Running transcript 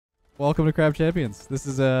welcome to Crab Champions. This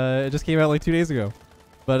is it just came out like 2 days ago,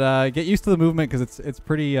 but get used to the movement because it's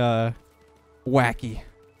pretty wacky.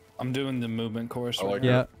 I'm doing the movement course. Right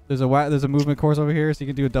yeah, there's a movement course over here, so you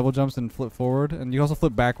can do a double jumps and flip forward, and you can also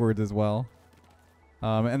flip backwards as well.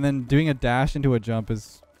 And then doing a dash into a jump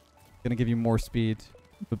is gonna give you more speed.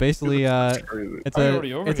 But basically, it's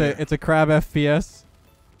a crab FPS.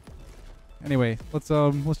 Anyway, let's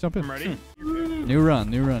jump in. I'm ready. New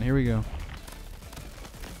run. Here we go.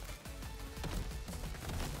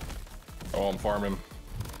 Oh, I'm farming.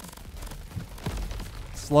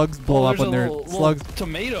 Slugs blow up when they're slugs.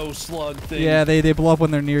 Tomato slug thing. Yeah, they blow up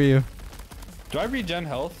when they're near you. Do I regen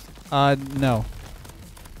health? No.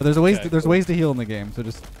 But there's ways to heal in the game, so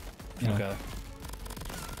just okay.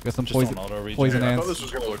 Got some poison ants. I thought this was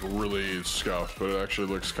gonna look really scuffed, but it actually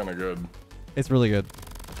looks kind of good. It's really good.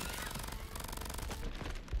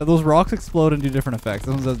 Those rocks explode and do different effects.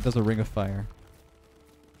 This one does a ring of fire.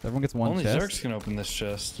 So everyone gets one chest. Only Zerx can open this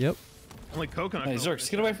chest. Yep. Only coconut. Hey Zerx,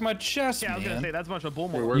 get away from my chest, Yeah, I was gonna say that's a bunch of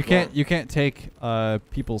bull. You can't take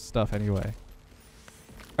people's stuff anyway.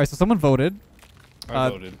 All right, so someone voted. I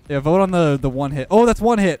voted. Yeah, vote on the one hit. Oh, that's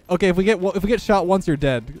one hit. Okay, if we get shot once, you're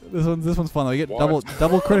dead. This one's fun though. You get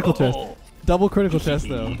double critical chest. Double critical chest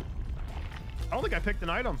though. I don't think I picked an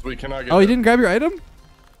item. We cannot get. Oh, you didn't grab your item?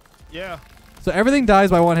 Yeah. So everything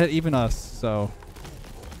dies by one hit, even us. So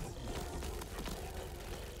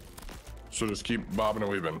just keep bobbing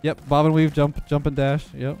and weaving. Yep, bob and weave, jump and dash.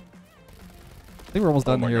 Yep. I think we're almost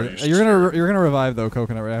done here. God, you're gonna revive though,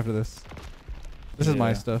 coconut, right after this. This is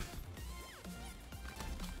my stuff.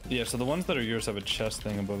 Yeah, so the ones that are yours have a chest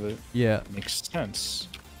thing above it. Yeah. Makes sense.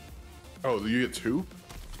 Oh, you get 2?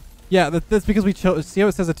 Yeah, that's because we chose. See how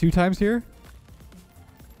it says it 2 times here?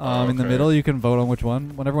 In the middle, you can vote on which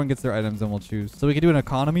one. When everyone gets their items, then we'll choose. So we could do an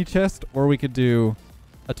economy chest, or we could do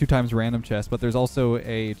a 2 times random chest. But there's also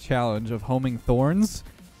a challenge of homing thorns,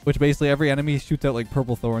 which basically every enemy shoots out like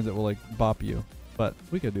purple thorns that will like bop you. But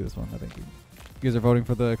we could do this one, I think. You guys are voting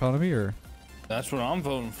for the economy, or? That's what I'm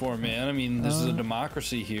voting for, man. I mean, this is a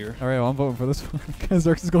democracy here. All right, well, I'm voting for this one because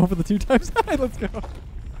Zerx is going for the 2 times. Let's go.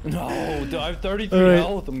 No, I have 33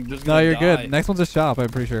 health. I'm just gonna you're die. good. Next one's a shop, I'm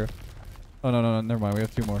pretty sure. Oh, no, never mind. We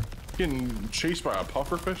have 2 more. Getting chased by a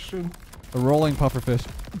pufferfish, dude. A rolling pufferfish.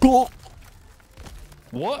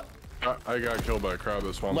 What? I got killed by a crab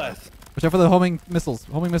this one. Left. Watch out for the homing missiles.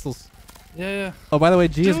 Yeah. Oh, by the way,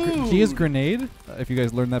 G is grenade. If you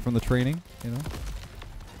guys learned that from the training, you know.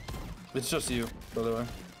 It's just you, by the way.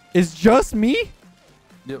 It's just me?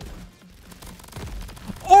 Yep.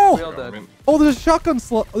 Oh! We all dead. Oh, there's a shotgun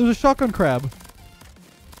there's a shotgun crab.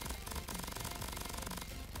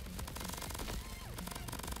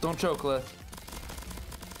 Don't choke, Leth.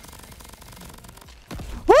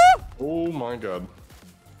 Oh my god.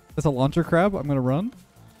 That's a launcher crab. I'm gonna run.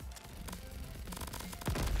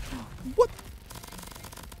 What?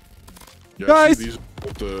 Yeah, guys! I see these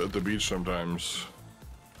at the beach sometimes.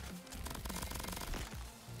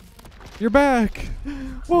 You're back.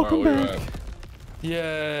 Welcome back.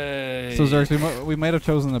 Yay. So Zerx, we might have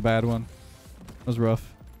chosen the bad one. That was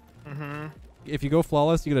rough. If you go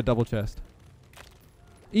flawless, you get a double chest.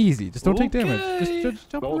 Easy. Just don't take damage. Just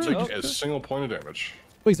jump Don't around. take a single point of damage.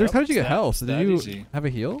 Wait, Zerx, how did you get health? Did you easy. have a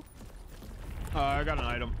heal? I got an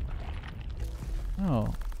item.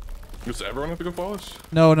 Oh. Does everyone have to go flawless?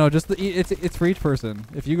 No, just it's for each person.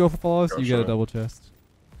 If you go for flawless, you get a double chest.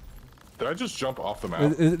 Did I just jump off the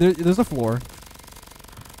map? There's a floor.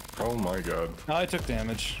 Oh my god. I took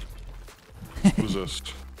damage. Who's this?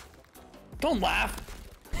 Don't laugh.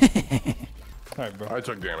 Alright, bro. I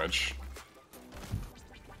took damage.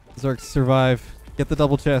 Zerx, survive. Get the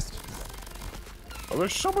double chest. Oh,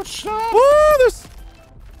 there's so much stuff! Woo! This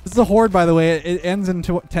is a horde, by the way. It ends in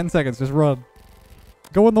 10 seconds. Just run.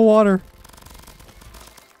 Go in the water.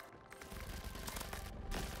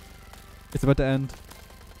 It's about to end.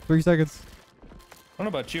 3 seconds. I don't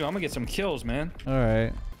know about you. I'm gonna get some kills, man. All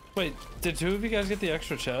right. Wait, did 2 of you guys get the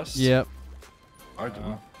extra chest? Yep. I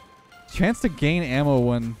didn't. Chance to gain ammo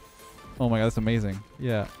when... Oh my god, that's amazing.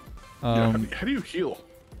 Yeah. How do you heal?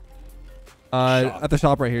 At the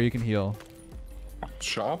shop right here, you can heal.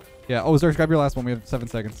 Shop? Yeah. Oh, Zerx, grab your last one. We have 7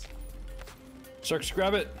 seconds. Zerx,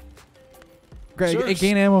 grab it.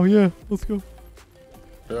 Gain ammo. Yeah. Let's go.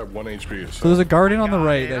 I have 1 HP. So there's a guardian on the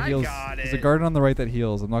right that I heals. got There's a it. guardian on the right that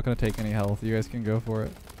heals. I'm not gonna take any health. You guys can go for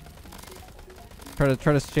it. Try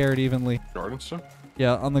to share it evenly. Garden stuff?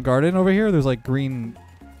 Yeah, on the garden over here, there's like green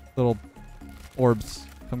little orbs.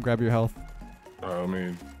 Come grab your health. I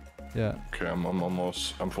mean, Yeah. okay, I'm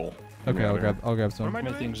full. Okay, I'll grab some. What am I My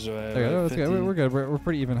doing? things Okay, that's good. We're good. We're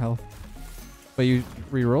pretty even health. But you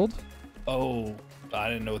re-rolled? Oh, I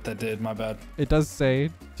didn't know what that did. My bad. It does say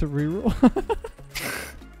to reroll.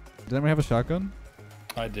 Does anyone have a shotgun?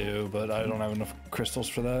 I do, but I don't have enough crystals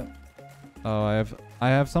for that. Oh, I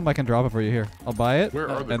have some. I can drop it for you here. I'll buy it. Where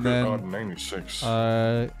are the and then, then 96?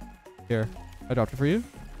 here. I dropped it for you.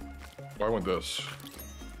 I want this.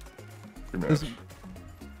 Give me This-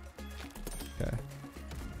 that. Okay.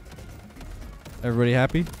 Everybody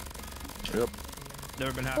happy? Yep.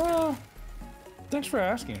 Never been happy. Well, thanks for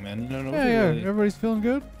asking, man. No, Yeah, yeah. Everybody's feeling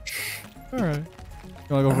good. All right.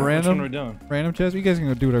 You wanna go for Which one are we random? doing? Random chest? You guys can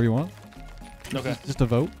go do whatever you want. Okay. Just a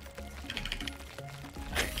vote.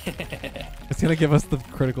 It's gonna give us the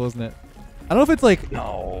critical, isn't it? I don't know if it's like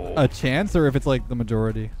No. a chance or if it's like the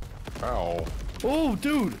majority. Ow. Oh,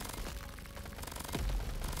 dude.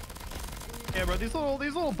 Yeah, bro. These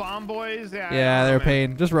little bomb boys. Yeah. I Yeah, don't they're a know, man.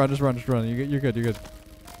 pain. Just run, just run, just run. You're good. You're good.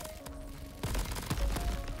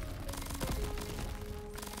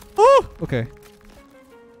 Oh, okay.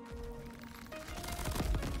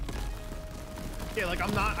 Yeah, like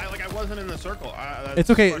I'm not. I wasn't in the circle. That's It's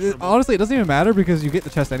okay. questionable. Honestly, it doesn't even matter because you get the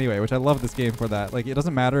chest anyway, which I love this game for that. Like, it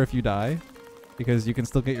doesn't matter if you die because you can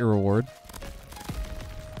still get your reward.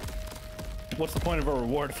 What's the point of a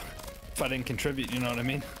reward if I didn't contribute? You know what I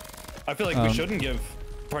mean? I feel like we shouldn't give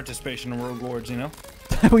participation in rewards, you know?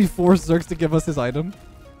 We forced Zerx to give us his item.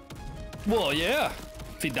 Well, yeah.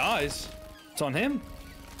 If he dies, it's on him.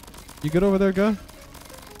 You good over there, Guh?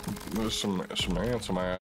 There's some ants on my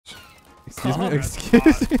ass. Excuse me? Oh,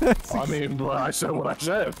 Excuse me? I mean, well, I said what I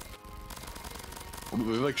said. Do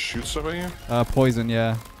they like shoot stuff at you? Poison,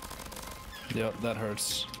 yeah. Yep, that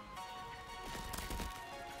hurts.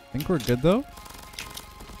 I think we're good, though.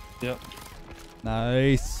 Yep.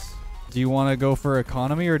 Nice. Do you want to go for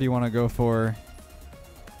economy or do you want to go for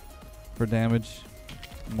damage?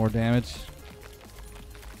 More damage?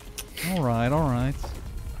 Alright, alright.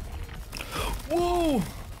 Whoa!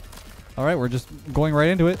 Alright, we're just going right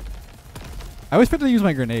into it. I always forget to use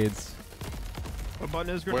my grenades. What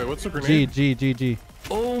button is Wait, what's the grenade? G.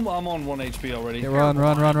 Oh, I'm on 1 HP already. Yeah,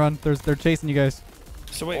 run. They're chasing you guys.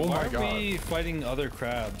 So wait, Oh why my are God. we fighting other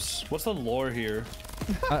crabs? What's the lore here?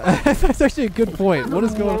 That's actually a good point. What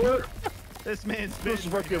is going on? This man's There's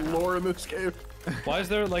fucking lore in this game. Why is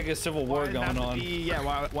there like a civil war Why does it have going to on? be- yeah,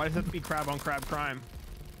 why does it have to be crab on crab crime?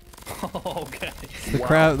 Okay.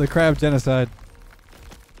 The crab genocide.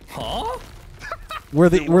 Huh?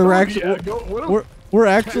 We're actually Yeah, go, what a- we're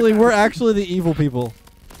actually the evil people.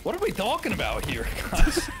 What are we talking about here,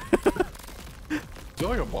 guys? Is there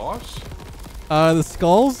like a boss? The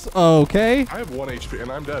skulls. Okay. I have 1 HP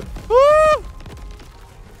and I'm dead. Woo!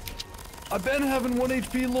 I've been having 1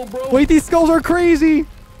 HP, little bro. Wait, these skulls are crazy.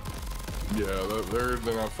 Yeah, they're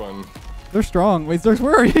not fun. They're strong. Wait, Zerx,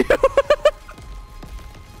 where are you?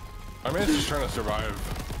 I mean, it's just trying to survive.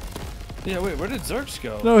 Yeah, wait, where did Zerx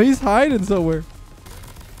go? No, he's hiding somewhere.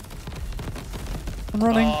 I'm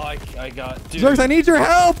running. Oh, I got. Dude. Zerx, I need your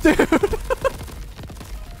help, dude.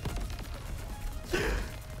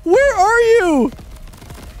 Where are you?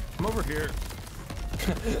 I'm over here.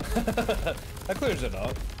 That clears it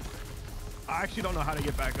up. I actually don't know how to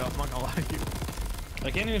get back up. I'm not gonna lie to you. I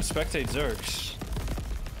can't even spectate Zerx.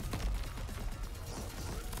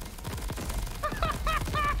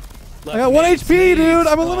 I got 1 HP, dude.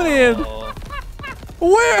 I'm eliminated. Oh.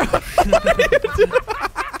 Where?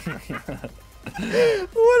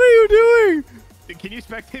 What are you doing? Can you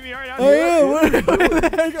spectate me right now? Oh yeah, where the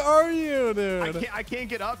heck are you, dude? I can't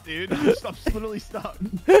get up, dude. I'm literally stuck.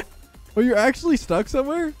 Oh, you're actually stuck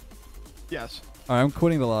somewhere? Yes. All right, I'm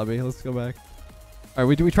quitting the lobby. Let's go back. All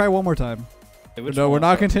right, we try one more time. Hey, which No, we're one?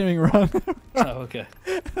 not continuing run. Oh, okay.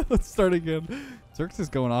 Let's start again. Zerx is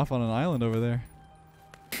going off on an island over there.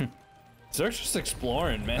 Zerx just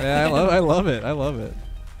exploring, man. Yeah, I love it. I love it.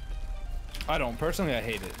 I don't. Personally, I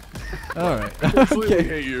hate it. All right. Absolutely Okay.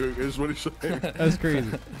 hate you, is what he's saying. That's crazy.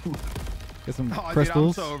 Get some Oh, dude, I'm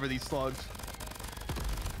crystals. so over these slugs.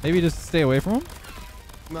 Maybe just stay away from them.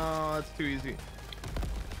 No, that's too easy.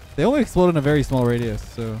 They only explode in a very small radius.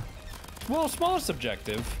 So, Well, small is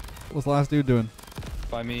subjective. what's the last dude doing?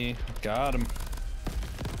 By me. Got him.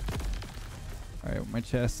 All right, my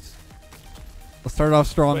chest. Let's start off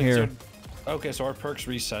strong Wait, here. so- okay, so our perks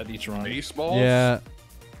reset each run. Baseballs? Yeah.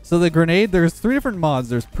 So the grenade, there's 3 different mods.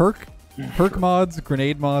 There's perk mods,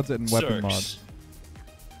 grenade mods, and weapon Zerx. mods.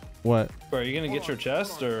 What? Wait, are you gonna get your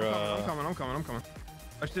chest or? I'm coming.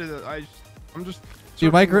 I'm just.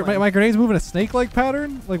 Dude, my circling the lane. my grenades move in a snake-like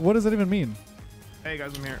pattern? Like, what does that even mean? Hey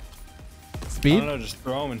guys, I'm here. I Speed? don't know. Just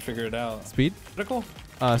throw them and figure it out. Speed? Critical?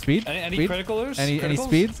 Speed? Any Speed? criticalers? Any Criticals?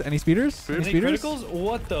 speeds? Any speeders? Any Any speeders? criticals?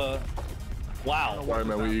 What the? Wow. Alright,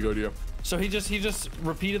 man, we ego to you. So he just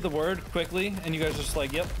repeated the word quickly, and you guys just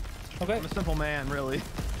like, yep, okay. I'm a simple man, really.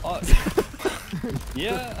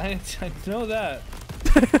 Yeah, I know that.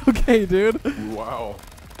 Okay, dude. Wow.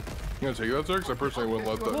 You gonna take that, sir? 'Cause I personally wouldn't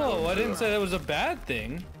let that. Whoa, I didn't say that was a bad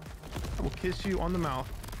thing. I will kiss you on the mouth.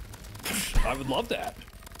 I would love that.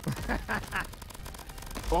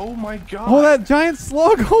 Oh my god. Oh, that giant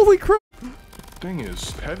slug! Holy crap! Thing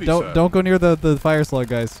is heavy. Don't go near the fire slug,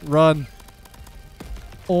 guys. Run.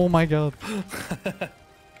 Oh my god.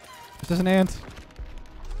 It's just an ant.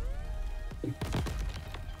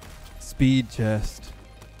 Speed chest.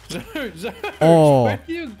 Zerg, Oh. where are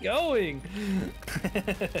you going?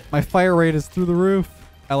 My fire rate is through the roof.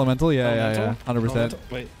 Elemental, yeah, Elemental? yeah, 100%.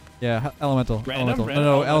 Wait. Yeah, elemental. Random? Elemental. Random?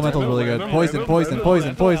 No, elemental's really good. Random? Poison, Random? poison, Random?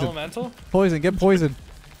 poison, poison. Elemental? Poison, get poison.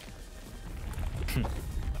 I'm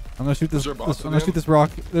gonna shoot this. Is there a boss I'm gonna at the shoot this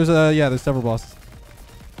rock. There's there's several bosses.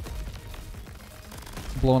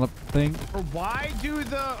 Blowing up thing. Or why do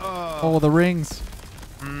the Oh, the rings.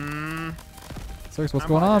 Sirks, what's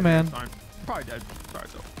going on, man? Probably dead. Sorry,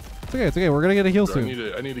 though. It's okay. It's okay. We're gonna get a heal I soon.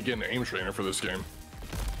 need to get an aim trainer for this game.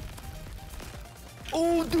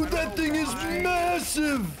 Oh, dude, that thing is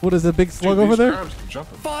massive. What is the big slug Dude, over these there? crabs keep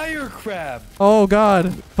jumping. Fire crab. Oh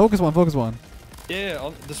god. Focus one. Focus one. Yeah,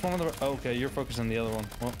 this one on the. Oh, okay, you're focusing the other one.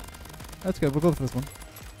 Well, That's good. We'll go for this one.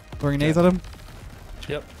 Throwing nades at him.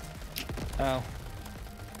 yep. Ow.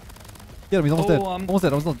 Get him. He's almost Oh, dead. Almost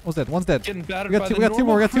dead. Almost dead. One's dead. Getting battered We by got two. the We got two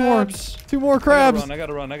more. We got two more. normal crabs. Two more crabs. I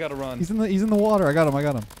gotta run. I gotta run. He's in the water. I got him. I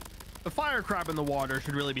got him. The fire crab in the water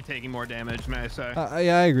should really be taking more damage, may I say.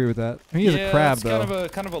 Yeah, I agree with that. He is a crab it's though.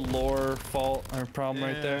 kind of a lore fault or problem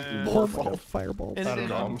right there. Yeah. Lore Oh my god, fault. fireballs. In I don't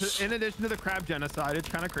know. addition to the crab genocide, it's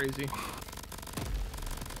kind of crazy.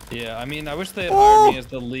 Yeah, I mean, I wish they had Oh! hired me as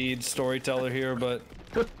the lead storyteller here, but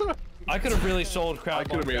I could have really sold crab. I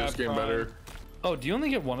could have on made Crab this game Prime. better. Oh, do you only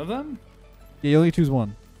get one of them? Yeah, you only choose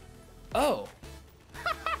one. Oh.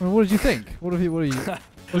 I mean, what did you think? What are you?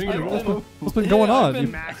 What's Think been, it what's all. been, what's been Yeah, going I've on? been-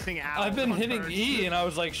 You- Maxing out. I've been on hitting first. E, and I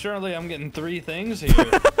was like, surely I'm getting 3 things here.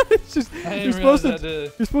 it's just, I didn't you're supposed realize to. I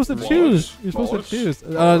had You're supposed to Flawless? choose. You're supposed to Flawless? choose.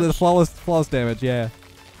 The flawless damage. Yeah.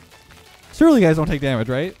 Surely you guys don't take damage,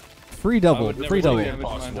 right? Free I double. would never Free take double. damage in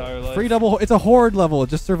my entire life. Free double. It's a horde level.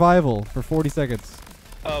 Just survival for 40 seconds.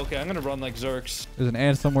 Oh, okay, I'm gonna run like Zerks. There's an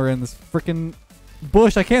ant somewhere in this freaking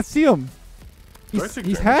bush. I can't see him. Did I He's take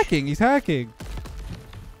he's damage? hacking. He's hacking.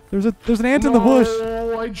 There's an ant in the bush.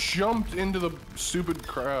 No, I jumped into the stupid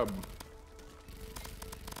crab.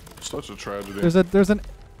 Such a tragedy. There's an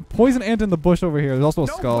poison ant in the bush over here. There's also a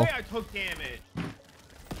No skull. way I took damage.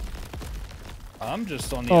 I'm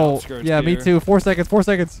just on the Oh, outskirts. yeah, me here. too. 4 seconds. 4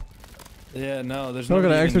 seconds. Yeah, no, there's Look no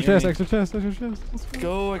at that. Extra chest. Extra chest. Extra chest. Let's go.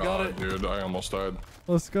 Go, I got God, it. dude, I almost died.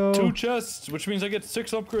 Let's go. 2 chests, which means I get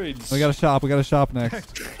 6 upgrades. We got a shop. We got a shop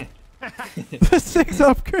next. 6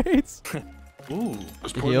 upgrades. Ooh.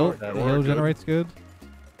 Just The put heal. it The back. heal Good. generates good.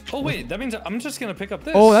 Oh wait, that means I'm just gonna pick up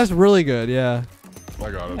this. Oh, that's really good. Yeah. I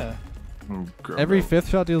got it. Yeah. Grab Every that. 5th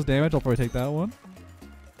shot deals damage. I'll probably take that one.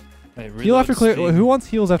 Hey, Heal after clear. speed. Who wants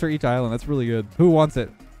heals after each island? That's really good. Who wants it?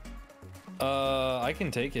 I can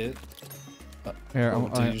take it. Here, Oh,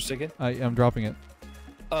 did you just take it? I'm dropping it.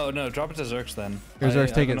 Oh no, drop it to Zerks then. Here's I Zerks,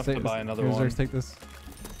 take have it. enough to buy another Here's one. Zerks, take this.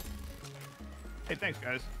 Hey, thanks,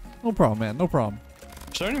 guys. No problem, man. No problem.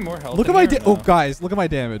 Is there any more health? Look in at my here or oh, no? guys, look at my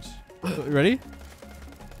damage. Ready?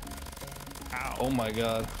 Ow. Oh my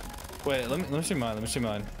god. Wait, let me see mine. Let me see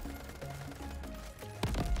mine.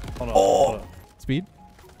 Hold on. Oh. Hold on. Speed,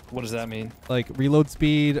 What does that mean? like reload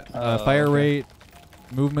speed, fire okay. rate,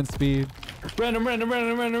 movement speed. Random. Guys,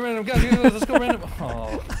 let's go random.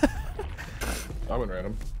 Oh, I went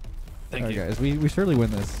random. thank Alright, you. guys, we surely win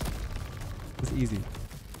this. It's easy.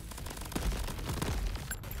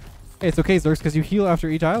 Hey, it's okay, Zerks, because you heal after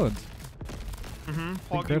each island. Mm-hmm.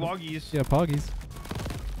 Poggy Incredible. woggies. Yeah, poggies.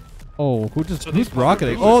 Oh, So who's these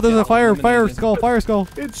rocketing? fuckers Oh, there's get a fire eliminated. skull.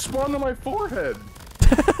 It spawned on my forehead.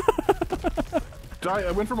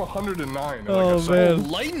 I went from 109. Oh, like I man. saw.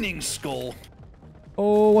 Lightning skull.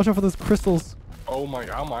 Oh, watch out for those crystals. Oh my,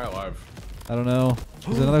 how am I alive? I don't know.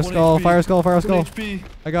 There's another 1 skull. HP. Fire skull. 1 HP.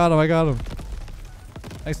 I got him.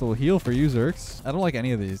 Nice little heal for you, Zerks. I don't like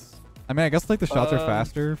any of these. I mean, I guess like the shots are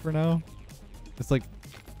faster for now. It's like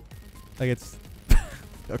it's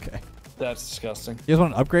okay. That's disgusting. You guys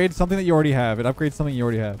want to upgrade something that you already have? It upgrades something you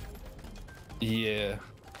already have. Yeah.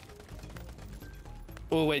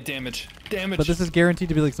 Oh wait, damage. Damage. But this is guaranteed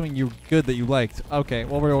to be like something you good that you liked. Okay,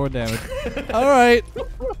 well we're going damage. All right.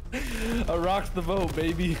 I rocked the vote,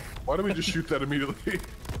 baby. Why did we just shoot that immediately?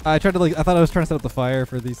 I tried to I thought I was trying to set up the fire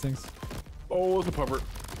for these things. Oh, the puffer.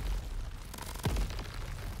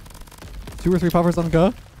 2 or 3 puffers on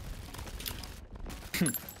go.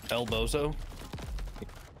 El Bozo.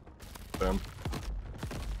 Damn.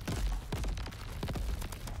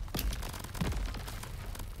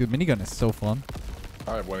 Dude, minigun is so fun.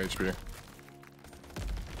 I have 1 HP.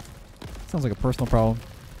 Sounds like a personal problem.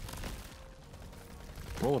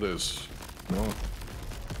 Well, it is. No.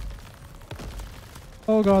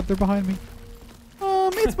 Oh god, they're behind me.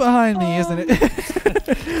 It's behind me, isn't it?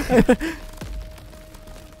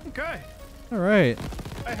 Okay. All right.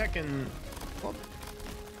 I heckin'.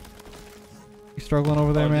 You struggling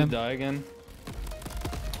over there, Did man? you die again?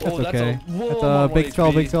 That's Oh, okay. Whoa, That's I'm on a big 1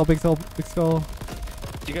 skull, big HP. skull, big skull, big skull.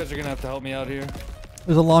 You guys are gonna have to help me out here.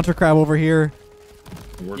 There's a launcher crab over here.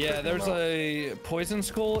 We're Yeah, taking there's them out. a poison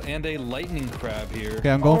skull and a lightning crab here.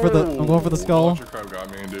 Okay, I'm going for the skull. Launcher crab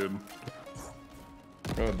got me, dude.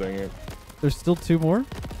 God dang it. There's still 2 more.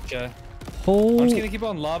 Okay. Oh. I'm just gonna keep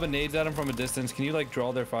on lobbing nades at them from a distance. Can you like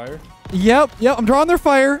draw their fire? Yep. I'm drawing their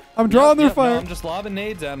fire. I'm drawing their No, fire. I'm just lobbing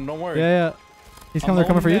nades at them. Don't worry. Yeah. He's coming. They're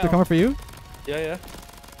coming for you. They're coming for you. Yeah.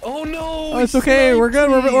 Oh no! Oh, he it's okay. We're good.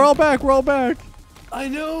 sniped me. We're all back. We're all back. I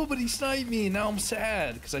know, but he sniped me. Now I'm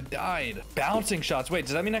sad because I died. Bouncing shots. Wait,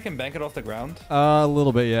 does that mean I can bank it off the ground? A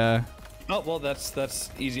little bit, yeah. Oh well, that's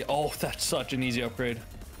easy. Oh, that's such an easy upgrade.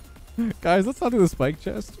 Guys, let's not do the spike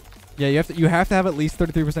chest. Yeah, you have to have at least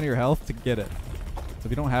 33% of your health to get it. So if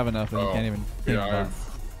you don't have enough, then you can't even. Yeah,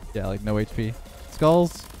 Yeah, like no HP.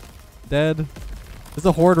 Skulls, dead. This is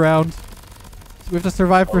a horde round. We have to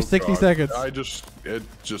survive for 60 God. seconds. It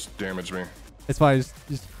just damaged me. It's fine.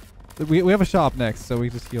 We have a shop next, so we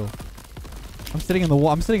just heal. I'm sitting in the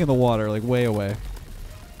water, like way away.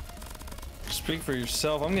 Speak for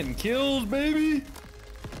yourself. I'm getting kills, baby.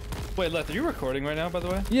 Wait, Leth, are you recording right now, by the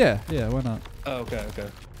way? Yeah, why not? Oh, okay.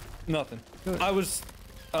 Nothing. Good. I was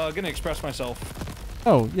gonna express myself.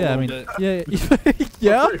 Oh, yeah, I mean, bit. yeah.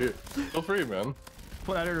 Yeah? Feel free, man.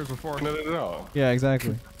 What editors before? Edit it out. Yeah,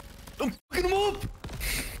 exactly. I'm fucking him up.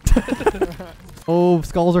 Oh,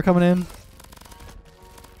 skulls are coming in.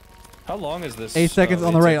 How long is this? 8 seconds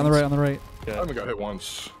on the 8 right, seconds. on the right. I haven't got hit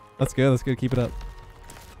once. That's good. Keep it up.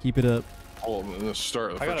 Keep it up. Oh, in the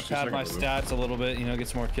start. I gotta pad my stats a little bit, get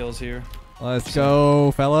some more kills here. Let's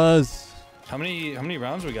go, fellas. How many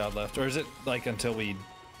rounds we got left, or is it like until we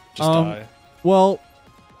just die? Well,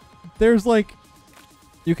 there's like,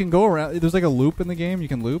 you can go around. There's like a loop in the game. You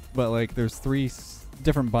can loop, but like there's 3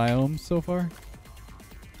 different biomes so far.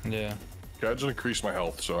 Yeah. Yeah, I just increased my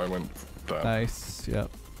health, so I went with that. Nice. Yep.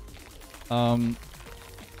 I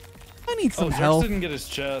need some Zerx health. didn't get his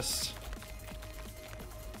chest.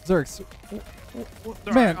 Zerx.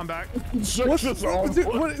 Sorry, Man, I'm back.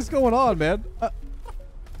 what is going on, man?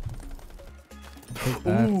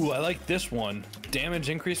 Ooh, I like this one. Damage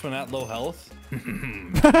increase when at low health.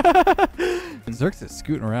 Zerx is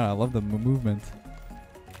scooting around. I love the movement.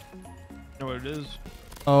 You know what it is?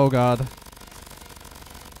 Oh god.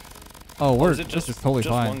 Oh, is it this just- is totally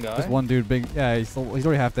just fine. one guy? Just one dude. Big. Yeah, he's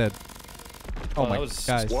already half dead. Oh, Oh, my that was-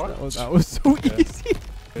 guys, What? that was so easy.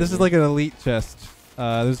 This is like an elite chest.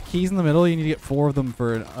 There's keys in the middle. You need to get 4 of them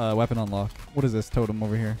for weapon unlock. What is this totem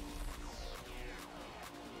over here?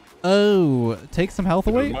 Oh, take some health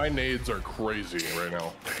away. Dude, my nades are crazy right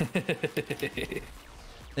now.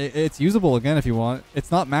 It's usable again if you want.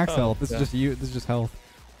 It's not max Oh, health. This yeah. is just you. This is just health.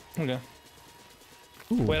 Okay.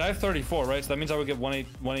 Ooh. Wait, I have 34, right? So that means I would get 1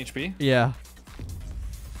 HP. Yeah.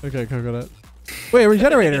 Okay, cool, got it. Wait, a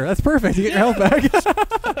regenerator. That's perfect. You get your health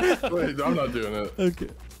back. Wait, I'm not doing it. Okay.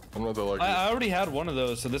 I'm not that lucky. I already had one of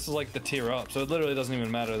those, so this is like the tier up. So it literally doesn't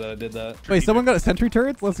even matter that I did that. Wait, someone got a sentry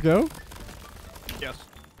turret? Let's go. Yes.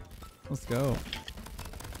 Let's go.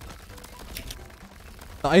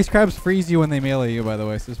 The ice crabs freeze you when they melee you, by the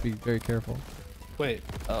way, so just be very careful. Wait.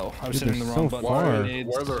 Oh, I was Dude, hitting the they're wrong so button. far.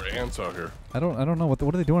 Why are there ants out here? I don't know what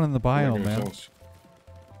are they doing in the Doesn't biome, make any man. sense.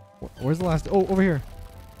 Where's the last? Oh, over here.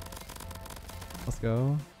 Let's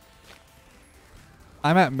go.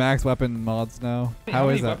 I'm at max weapon mods now. Wait, How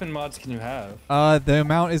many is that? weapon mods can you have? The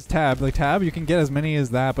amount is tab. Like tab, you can get as many as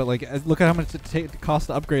that, but like look at how much it costs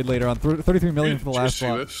to upgrade later on. 33 million for the Did you last see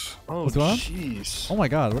slot. this? Oh, What's going on? jeez. Oh my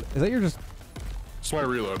god, what, is that your just? It's my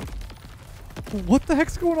reload. What the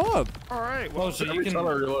heck's going on? All right. Oh, Well, so you Every can. time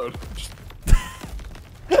I reload, just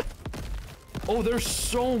Oh, there's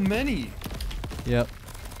so many. Yep.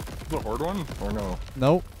 the horde one or no?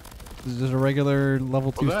 Nope. This is just a regular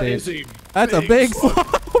level 2 Well, that stage. is a That's a big slug.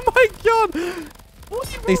 slug. Oh my god!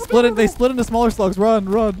 They split it. They split into smaller slugs. Run,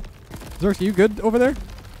 run. Zerx, are you good over there?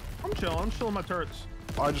 I'm chilling. I'm chilling my turrets.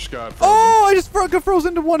 I just got frozen. Oh, I just got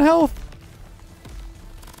frozen to 1 health.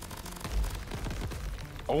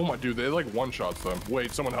 Oh my dude, they like one-shots them.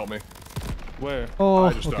 Wait, someone help me. Where? Oh,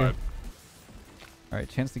 I just okay. died. All right,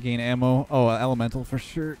 chance to gain ammo. Oh, elemental for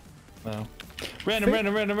sure. No. Random.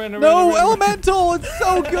 No, Elemental! It's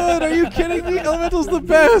so good! Are you kidding me? Elemental's the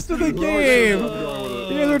best in the game!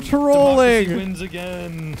 You guys are trolling! Democracy wins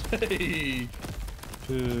again! Hey!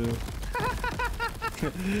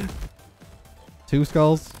 2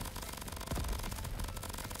 skulls.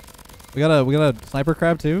 We got a sniper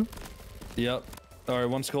crab too? Yep. Alright,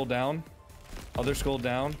 1 skull down. Other skull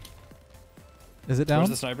down. Is it down? Where's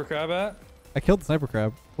the sniper crab at? I killed the sniper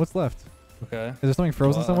crab. What's left? Okay. Is there something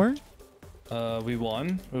frozen somewhere? We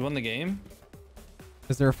won. We won the game.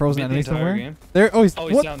 Is there a frozen enemy somewhere? Game. There. Oh, he's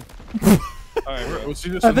what? Down. Alright, bro.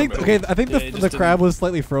 I think the crab was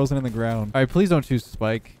slightly frozen in the ground. Alright, please don't choose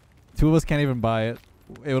Spike. 2 of us can't even buy it.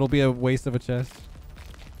 It'll be a waste of a chest.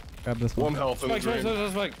 Grab this one. 1 health.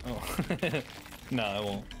 Spike. Oh. No, I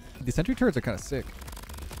won't. The sentry turrets are kind of sick.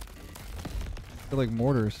 They're like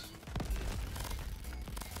mortars.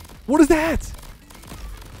 What is that?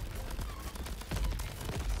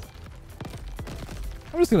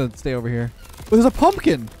 I'm just gonna stay over here. Oh, there's a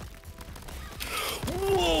pumpkin.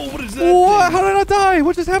 Whoa, what is that? What? How did I not die?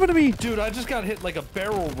 What just happened to me? Dude, I just got hit like a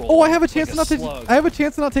barrel roll. Oh, I have a chance to not take. I have a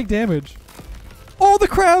chance to not take damage. Oh, the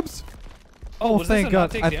crabs! Oh, thank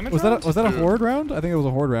God. Was that a horde round? I think it was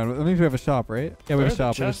a horde round. That means we have a shop, right? Yeah, we have a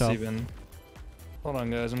shop. We have a shop. Even? Hold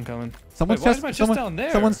on, guys. I'm coming. Someone's Wait, why is my chest down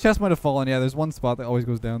there? Someone's chest might have fallen. Yeah, there's one spot that always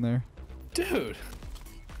goes down there. Dude.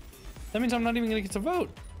 That means I'm not even going to get to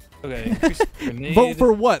vote. Okay. Vote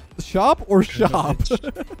for what? Shop or shop?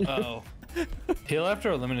 Oh. Heal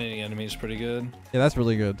after eliminating enemies is pretty good. Yeah, that's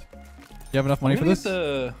really good. You have enough money for this?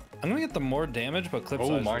 I'm going to get the more damage, but clip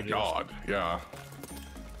size. Oh my reduced. God. Yeah.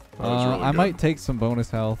 Really I might take some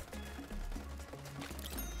bonus health.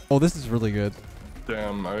 Oh, this is really good.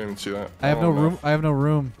 Damn, I didn't even see that. I have no room. I have no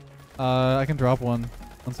room. I can drop one.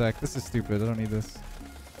 1 sec. This is stupid. I don't need this.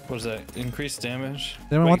 What is that? Increased damage?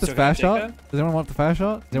 Does anyone want this fast shot? Does anyone want the fast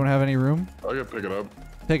shot? Does anyone have any room? I gotta pick it up.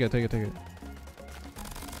 Take it.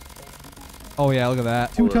 Oh yeah, look at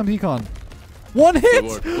that. 2 times econ. 1 hit!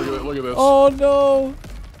 Look at this. Oh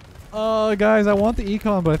no! Guys, I want the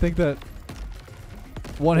econ, but I think that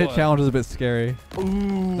 1 hit challenge is a bit scary. Ooh,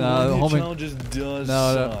 no, one hit challenges does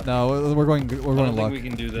suck. No, we're going I don't luck. think we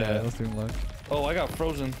can do that. Yeah, let's do luck. Oh, I got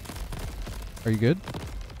frozen. Are you good?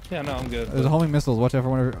 Yeah, no, I'm good. There's homing missiles. Watch out for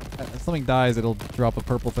whenever something dies, it'll drop a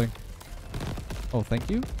purple thing. Oh, thank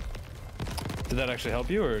you. Did that actually help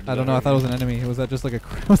you, or? I don't know. I thought it was an enemy. Was that just like a?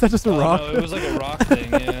 Was that just a rock? No, it was like a rock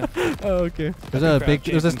thing. Yeah. Oh, okay. There's a big.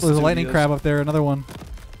 There's a lightning crab up there. Another one.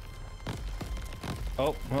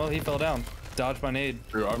 Oh, well, he fell down. Dodge my nade.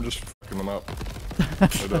 Dude, I'm just fucking them up.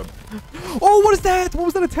 Oh, what is that? What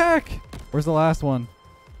was that attack? Where's the last one?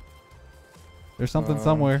 There's something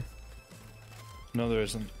somewhere. No, there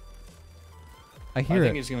isn't. I hear it. I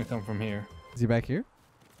think he's gonna come from here. Is he back here?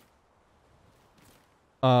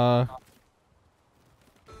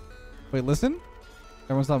 Wait, listen.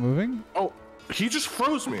 Everyone's not moving. Oh, he just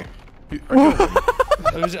froze me. It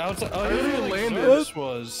was outside. Oh, I landed.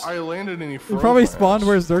 I landed and he froze. We probably spawned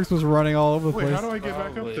where Zerx was running all over the place. Wait, how do I get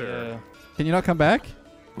back up there? Yeah. Can you not come back?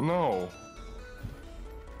 No.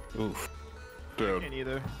 Oof. Dude. Can't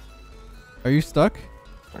either. Are you stuck?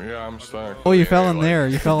 Yeah, I'm stuck. Oh, you fell in there.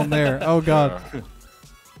 You fell in there. Oh God. Yeah.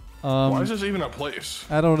 Why is this even a place?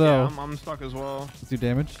 I don't know. Yeah, I'm stuck as well. Let's do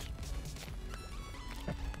damage.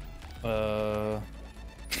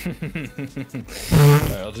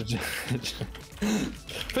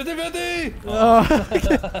 50-50.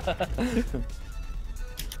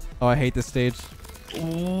 Oh, I hate this stage.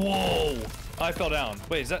 Whoa! I fell down.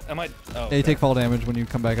 Wait, is that? Am I? Oh. Yeah, you take fall damage when you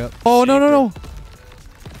come back up. Oh no!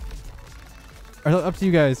 Up to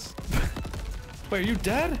you guys. Wait, are you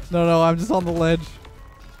dead? No, I'm just on the ledge.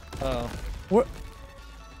 Oh. What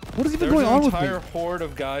is even going on with me? There's an entire horde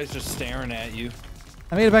of guys just staring at you.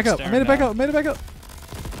 I made it back up. I made it back up.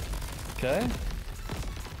 Okay.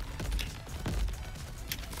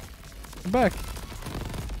 I'm back.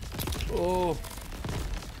 Oh.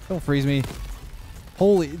 Don't freeze me.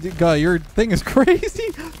 Holy God, your thing is crazy.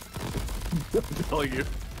 I'm telling you.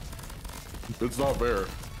 It's not fair.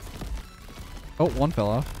 Oh, one fell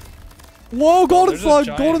off. Whoa, golden slug,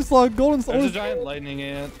 golden slug. There's a giant lightning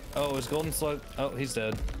ant. Oh, is golden slug? Oh, he's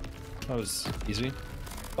dead. That was easy.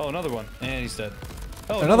 Oh, another one, and he's dead.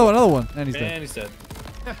 Oh, another one, and he's dead. And he's dead.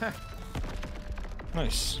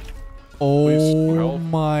 Nice. Oh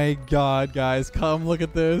my God, guys, come look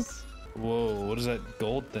at this. Whoa, what is that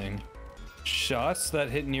gold thing? Shots that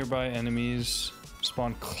hit nearby enemies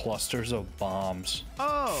spawn clusters of bombs.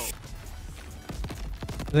 Oh.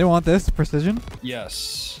 Do they want this precision?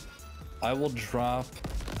 Yes. I will drop.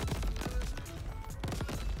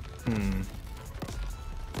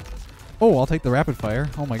 Oh, I'll take the rapid fire.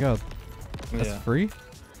 Oh my God. That's free?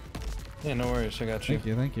 Yeah, no worries. I got you. Thank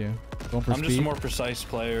you, thank you. Going for I'm speed. just a more precise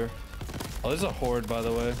player. Oh, there's a horde, by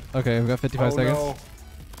the way. Okay, we've got 55 seconds. No.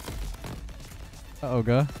 Uh-oh,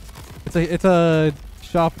 guh. It's a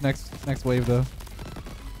shop next wave, though.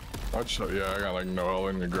 Yeah, I got like no hell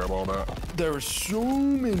in to grab all that. There are so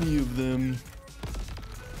many of them.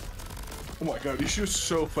 Oh my god, he shoots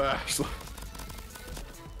so fast.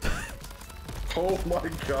 Oh my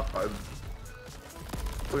god.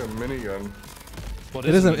 It's like a minigun.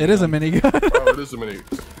 It is a minigun. Oh, it is a mini.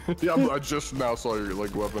 Yeah, I just now saw your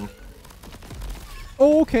like weapon.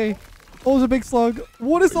 Oh, okay. Oh, there's a big slug.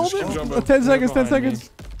 What is all Just keep this? jumping. 10 seconds, 10 behind me.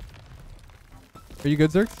 seconds. Are you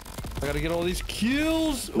good, Zerx? I gotta get all these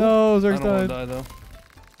kills. Ooh, No, I Zerx don't wanna died. die though.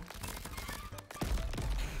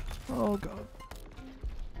 Oh, God.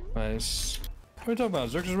 Nice. What are you talking about?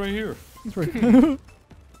 Zerx is right here. He's right.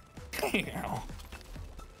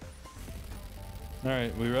 All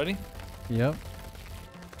right, we ready? Yep.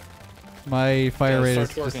 My fire rate start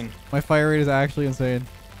is just, twerking. my fire rate is actually insane.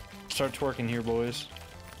 Start twerking here, boys.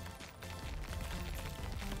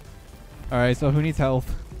 All right, so who needs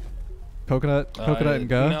health? Coconut and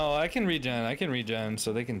Guh? No, I can regen,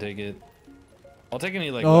 so they can take it. I'll take any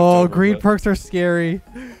like. Oh, leftover, green but perks are scary.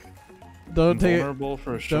 Don't I'm take it. vulnerable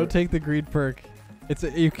for sure. Don't take the green perk.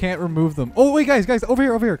 You can't remove them. Oh wait, guys, over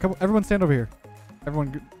here. Come, everyone, stand over here.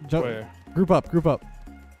 Everyone, jump. Where? Group up.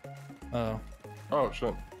 Oh. Oh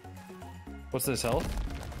shit. What's this health?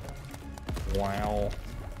 Wow.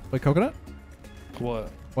 Wait, Coconut? What?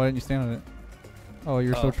 Why didn't you stand on it? Oh,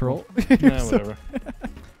 you're so troll. Nah, whatever.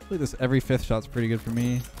 Look at this. Every fifth shot's pretty good for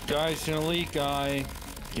me. Guys, an elite guy.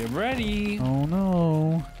 Get ready. Oh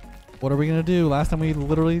no. What are we gonna do? Last time we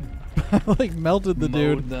literally like melted the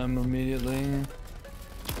Mowed dude. them immediately.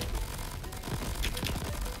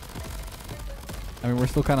 I mean, we're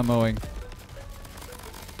still kind of mowing.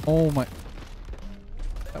 Oh my.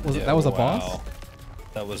 That was a boss?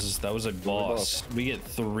 That was a boss. We get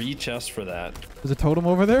 3 chests for that. There's a totem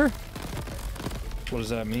over there? What does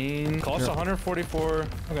that mean? Costs 144.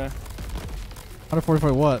 Okay.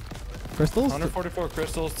 144 what? Crystals? 144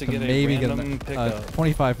 crystals to To get a maybe get random a pickup.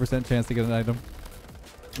 25% chance to get an item.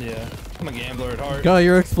 Yeah. I'm a gambler at heart. God,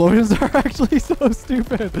 your explosions are actually so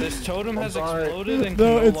stupid. This totem has exploded and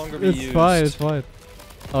No, can no longer be used. it's fine, it's fine.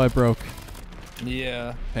 Oh, it broke.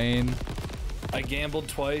 Yeah. Pain. I gambled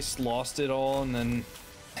twice, lost it all, and then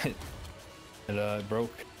it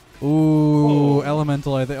broke. Ooh, Whoa.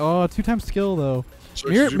 elemental, I think. Oh, 2 times skill, though. So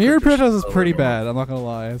did you pick Mirror your projectiles is shit pretty out? bad. I'm not gonna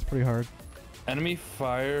lie. It's pretty hard. Enemy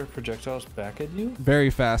fire projectiles back at you? Very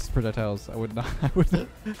fast projectiles. I would not. I would.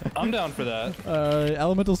 I'm down for that.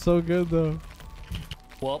 Elemental's so good, though.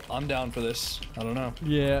 Well, I'm down for this. I don't know.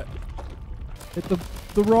 Yeah. Hit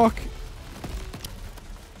the rock.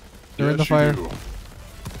 They're in the Yes, you fire. do.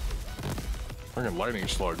 Fucking lightning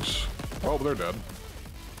slugs. Oh, but they're dead.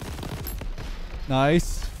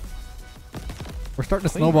 Nice. We're starting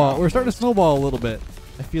to Clean snowball. out. We're starting to snowball a little bit.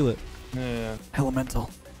 I feel it. Yeah. Elemental.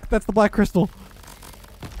 That's the black crystal.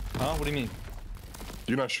 Huh? What do you mean?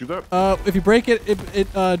 Do you not shoot that? If you break it,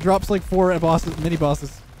 it drops like 4 bosses, mini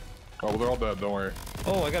bosses. Oh, well, they're all dead. Don't worry.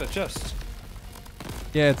 Oh, I got a chest.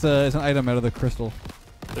 Yeah, it's an item out of the crystal.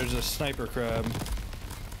 There's a sniper crab.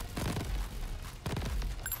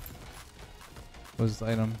 What was this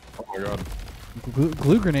item? Oh my god.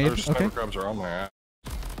 Glue grenade. Those sniper Okay. crabs are on my ass.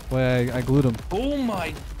 Well, I glued them. Oh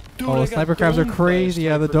my. Dude, Oh, I the got sniper crabs are domed by a crazy.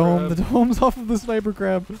 Yeah, the sniper dome. crab. The dome's off of the sniper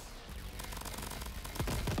crab.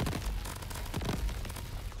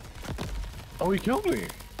 Oh, he killed me. Dude,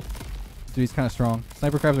 he's kind of strong.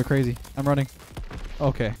 Sniper crabs are crazy. I'm running.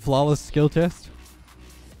 Okay. Flawless skill test.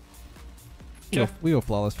 We go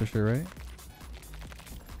flawless for sure, right?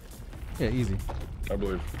 Yeah, easy. I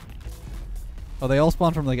believe. Oh, they all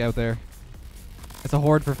spawn from like out there. It's a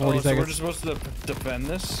horde for 40 So seconds. we're just supposed to defend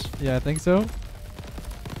this? Yeah, I think so.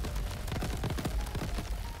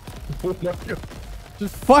 Oh my god.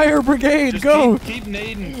 Just fire brigade, Just go! Keep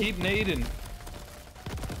nading, keep nading.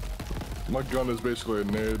 My gun is basically a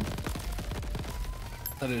nade.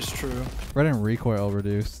 That is true. Red and recoil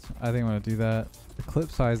reduced. I think I'm gonna do that. The clip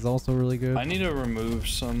size is also really good. I need to remove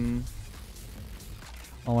some.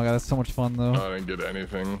 Oh my god, that's so much fun though. I didn't get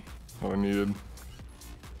anything that I needed.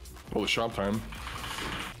 Holy shop time.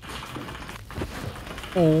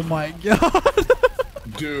 Oh my god.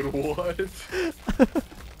 Dude, what?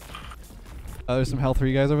 There's some health for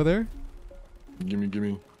you guys over there.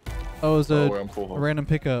 Gimme. Oh, it's Oh, a wait, I'm full. random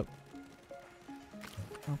pickup.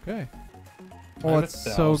 Okay. I Oh, have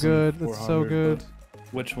that's so good. That's so 1,400, good.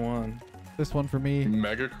 but which one? This one for me.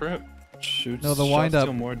 Mega crit? Shoots. No, the shots wind up.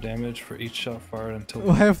 deal more damage for each shot fired until.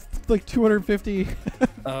 Oh, I have like 250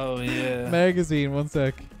 Oh yeah. magazine. One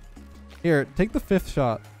sec. Here, take the 5th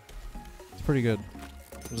shot. It's pretty good.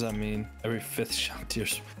 What does that mean? Every 5th shot to your...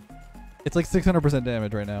 It's like 600%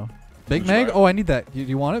 damage right now. Big Mag? Oh, I need that. Do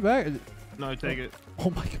you want it back? No, take it. Oh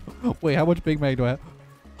my god. Wait, how much Big Mag do I have?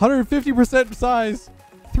 150% size.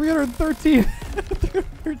 313.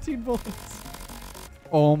 313 bullets.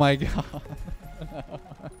 Oh my god.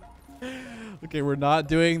 Okay, we're not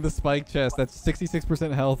doing the spike chest. That's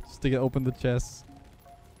 66% health just to get open the chests.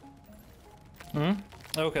 Hmm?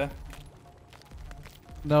 Okay.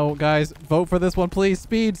 No, guys, vote for this one, please.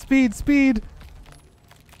 Speed, speed, speed.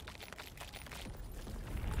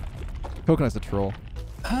 Coconut's a troll.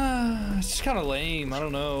 It's just kind of lame. I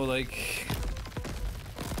don't know. Like,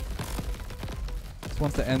 Just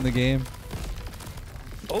wants to end the game.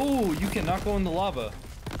 oh, you cannot go in the lava.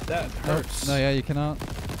 That hurts. No, yeah, you cannot.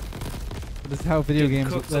 This is how video Getting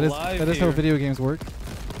games. cooked That is alive how here. video games work.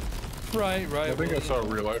 Right, right. I think well, that's how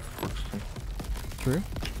real life works. True.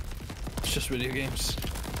 It's just video games.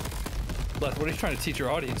 Leth, what are you trying to teach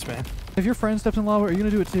your audience, man? If your friend steps in lava, are you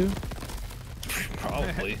gonna do it too?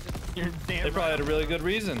 Probably. You're damn They probably had a really good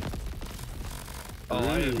reason. Oh,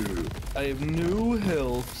 I have new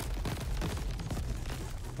health.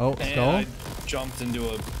 Oh, And skull. I jumped into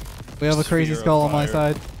a... We have a crazy sphere of skull on my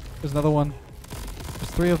fire. side. There's another one.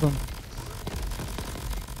 There's 3 of them.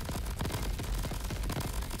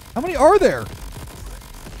 How many are there?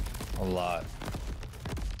 A lot.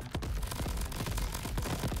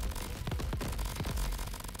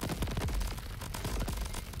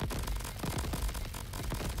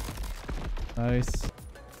 Nice.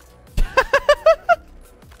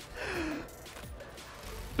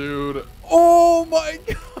 Dude. Oh my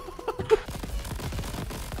god.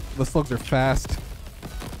 The slugs are fast.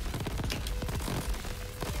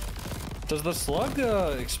 Does the slug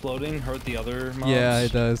exploding hurt the other mobs? Yeah,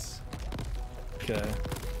 it does. Okay.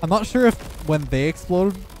 I'm not sure if when they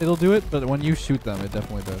explode it'll do it, but when you shoot them, it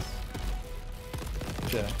definitely does.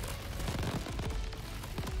 Okay.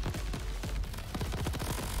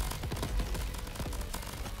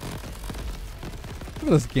 Look at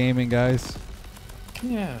this gaming, guys.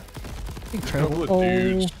 Yeah. Incredible. Couple of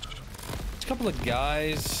dudes. It's a couple of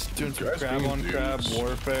guys doing some Guys crab being on crab dudes.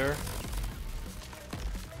 warfare.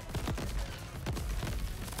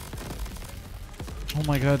 Oh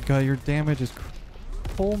my god, your damage is.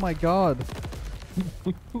 Oh my god.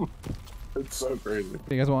 It's so crazy.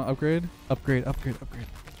 You guys want to upgrade? Upgrade, upgrade, upgrade.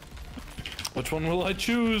 Which one will I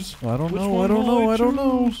choose? Well, I don't Which know. one I don't will know. I don't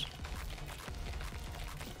know. choose?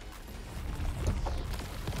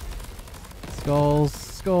 Skulls,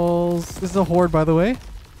 skulls. This is a horde, by the way.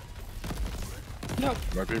 Yep.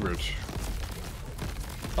 Might be rich.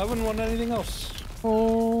 I wouldn't want anything else.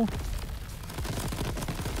 Oh.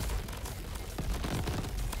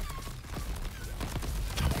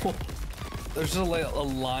 There's a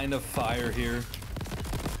line of fire here.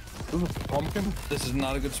 This is a pumpkin? This is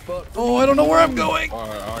not a good spot. Oh, I don't know where I'm going.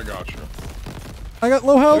 I got you. I got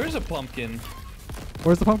low health. There is a pumpkin.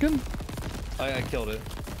 Where's the pumpkin? I killed it.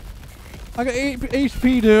 I got 8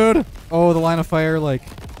 HP, dude. Oh, the line of fire, like,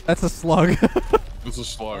 that's a slug. This is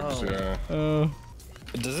slugs, Oh. yeah.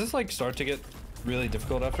 Does this like start to get really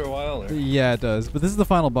difficult after a while? Or? Yeah, it does. But this is the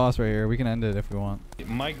final boss right here. We can end it if we want.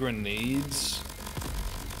 My grenades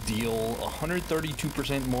deal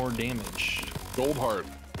 132% more damage. Gold heart.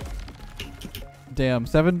 Damn,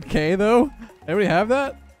 7K though? Anybody have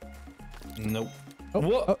that? Nope. Oh,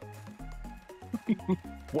 What? oh.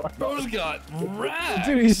 What? Those got racked.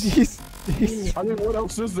 Dude, he's I mean, what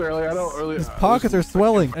else is there? Like, I don't really. his pockets are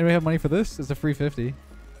swelling. Anybody have money for this? It's a free 50.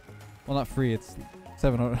 Well, not free. It's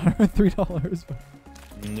 $703.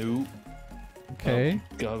 Nope. Okay.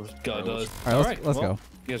 Oh, God does. All right, let's well, go.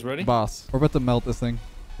 You guys ready? Boss. We're about to melt this thing.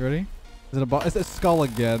 You ready? Is it a boss? It's a skull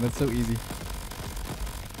again. That's so easy.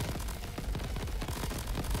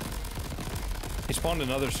 He spawned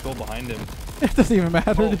another skull behind him. It doesn't even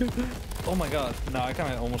matter, Oh. dude. Oh my god. No, I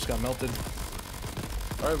kind of almost got melted.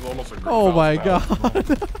 I was almost a great Oh my thousand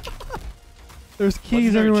god. There's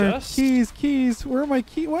keys Legendary everywhere. chest? Keys, keys. Where are my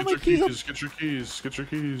keys? Why are my Get your keys up? keys, get your keys, get your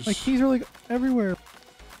keys. My keys are like everywhere.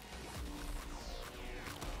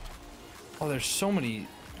 Oh, there's so many.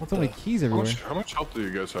 What So the? many keys How everywhere. much health do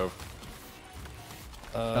you guys have?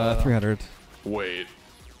 300. Wait.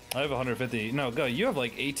 I have 150. No, go. You have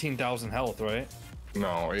like 18,000 health, right?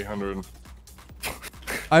 No, 800.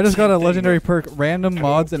 I just got a thing, legendary perk. Random I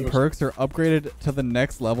mods don't and think perks are upgraded to the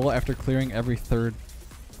next level after clearing every 3rd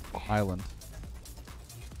island.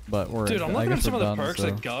 But we're Dude, I'm I looking at guess some we're of the done, perks so.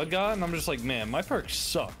 that God got, and I'm just like, man, my perks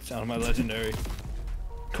sucked out of my legendary.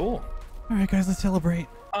 Cool. All right, guys, let's celebrate.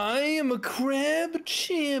 I am a crab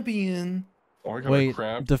champion. Oh, I got a Wait,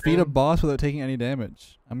 crab defeat a champion. boss without taking any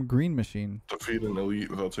damage. I'm a green machine. Defeat an elite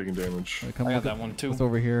without taking damage. Wait, come I got look that at one too. this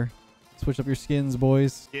over here. Switch up your skins,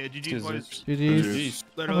 boys. Yeah, GG's, boys. GG's. GG's.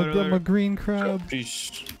 I'm a green crab.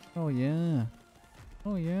 Peace. Oh yeah.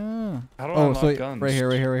 Oh yeah. How do I Oh, unlock so guns? right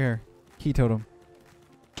here. Key totem.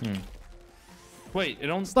 Wait, it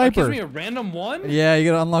don't Sniper. gives me a random one? Yeah, you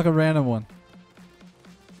gotta unlock a random one.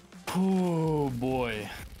 Oh boy.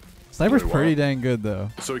 Sniper's Wait, pretty what? dang good though.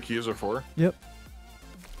 So keys are 4? Yep.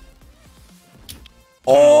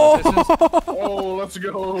 Oh! Oh, let's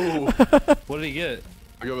go! What did he get?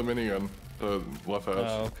 I got the minigun. The left half.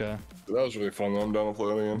 Oh, okay. That was really fun. I'm down to play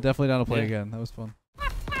that again. Definitely down to play Yeah. again. That was fun.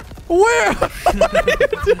 Where?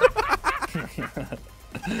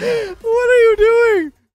 What are you doing?